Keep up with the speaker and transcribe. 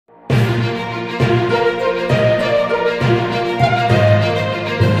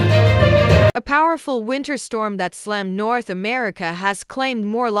A powerful winter storm that slammed North America has claimed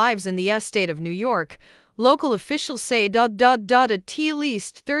more lives in the state of New York. Local officials say at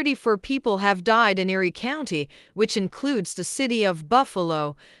least 34 people have died in Erie County, which includes the city of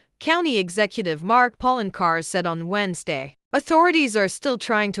Buffalo. County Executive Mark Poloncarz said on Wednesday. Authorities are still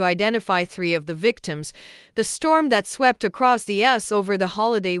trying to identify 3 of the victims. The storm that swept across the U.S. over the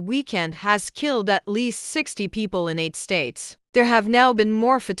holiday weekend has killed at least 60 people in 8 states. There have now been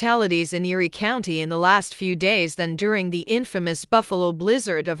more fatalities in Erie County in the last few days than during the infamous Buffalo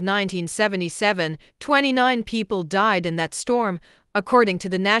blizzard of 1977. 29 people died in that storm, according to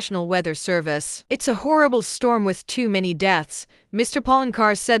the National Weather Service. It's a horrible storm with too many deaths, Mr.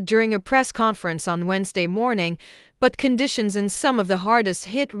 Poloncarz said during a press conference on Wednesday morning, but conditions in some of the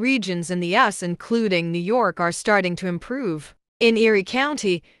hardest-hit regions in the U.S., including New York, are starting to improve. In Erie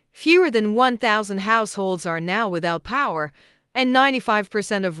County, fewer than 1,000 households are now without power, and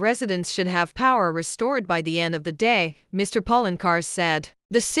 95% of residents should have power restored by the end of the day, Mr. Poloncarz said.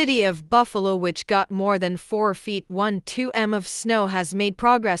 The city of Buffalo, which got more than 4 feet 1.2 m of snow, has made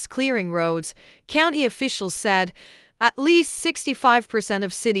progress clearing roads, county officials said. At least 65%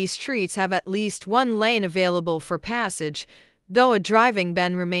 of city streets have at least one lane available for passage, though a driving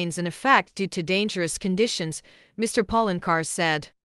ban remains in effect due to dangerous conditions, Mr. Poloncarz said.